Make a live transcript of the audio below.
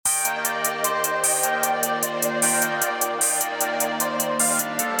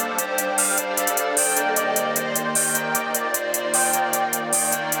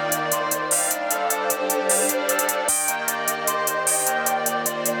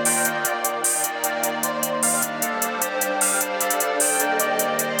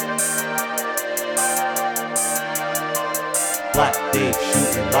Black day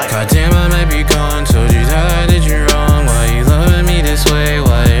shooting light. Goddamn, I might be gone. Told you that I did you wrong. Why you loving me this way?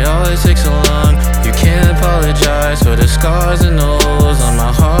 Why it always takes so long? You can't apologize for the scars and the holes on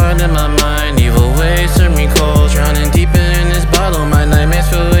my heart and my mind. Evil ways turn me cold. Drowning deep in this bottle. My nightmares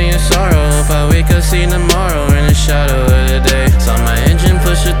filled with your sorrow. Hope I wake up, see tomorrow in the shadow of the day. Saw my engine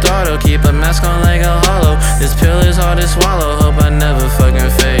push the throttle. Keep a mask on like a hollow. This pill is hard to swallow. Hope I never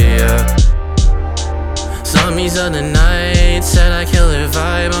fucking fade, yeah. Saw me the other night, said I kill her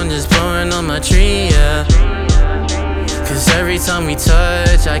vibe, I'm just blowing on my tree, yeah. Cause every time we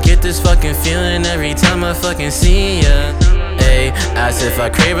touch, I get this fucking feeling every time I fucking see ya. Ayy, as if I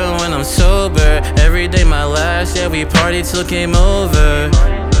crave it when I'm sober. Every day my last, yeah, we party till game over.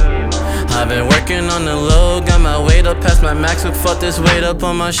 I've been working on the low, got my weight up past my max, but fuck this weight up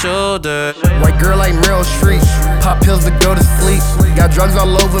on my shoulder. White girl like Meryl Streep, pop pills to go to sleep. Got drugs all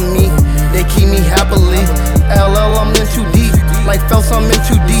over me, they keep me happily. LL, I'm in too deep, like Phelps, I'm in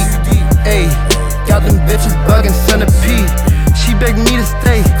too deep. Ayy, got them bitches bugging centipede. She begged me to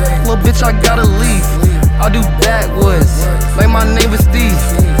stay, little bitch, I gotta leave. I do backwoods, like my name was Steve.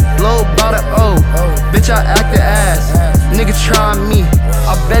 Blow about an O, bitch, I act the ass. Nigga try me,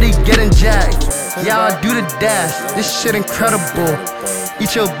 I bet he getting jacked. Yeah, I do the dash, this shit incredible.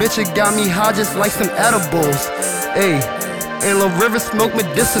 Eat your bitch, it got me high just like some edibles. Ayy, ain't Lil River smoke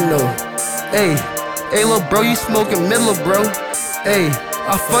medicinal. Ayy, hey lil' bro, you smoking middle, bro. Ayy,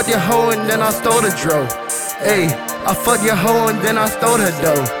 I fucked your hoe and then I stole the dro. Ayy, I fucked your hoe and then I stole her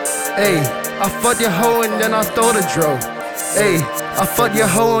dough. Ayy, I fucked your hoe and then I stole the dro. Ayy, I fucked your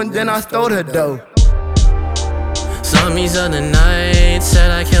hoe and then I stole her dough. Saw me the other night,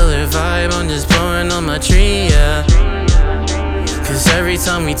 said I kill her vibe, I'm just blowing on my tree, yeah. Cause every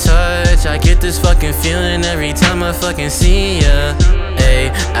time we touch, I get this fucking feeling every time I fucking see ya.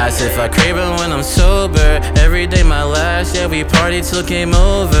 Ayy, as if I crave it when I'm sober. Every day my last, yeah, we party till game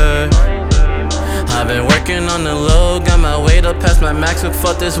over. I've been working on the low, got my weight up past my max, but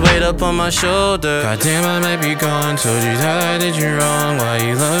fuck this weight up on my shoulder. Goddamn, I might be gone. Told you that I did you wrong. Why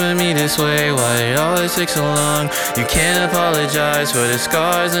you loving me this way? Why it always takes so long? You can't apologize for the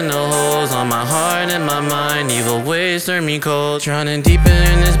scars and the holes on my heart and my mind. Evil ways turn me cold. Drowning deep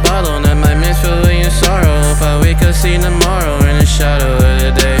in this bottle, that my miss filled with your sorrow. Hope I wake up, see tomorrow in the shadow of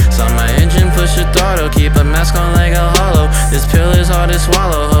the day. Saw my engine push the throttle, keep a mask on like a hollow. This pill is hard to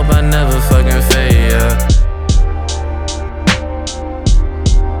swallow. Hope I never fucking fade, yeah.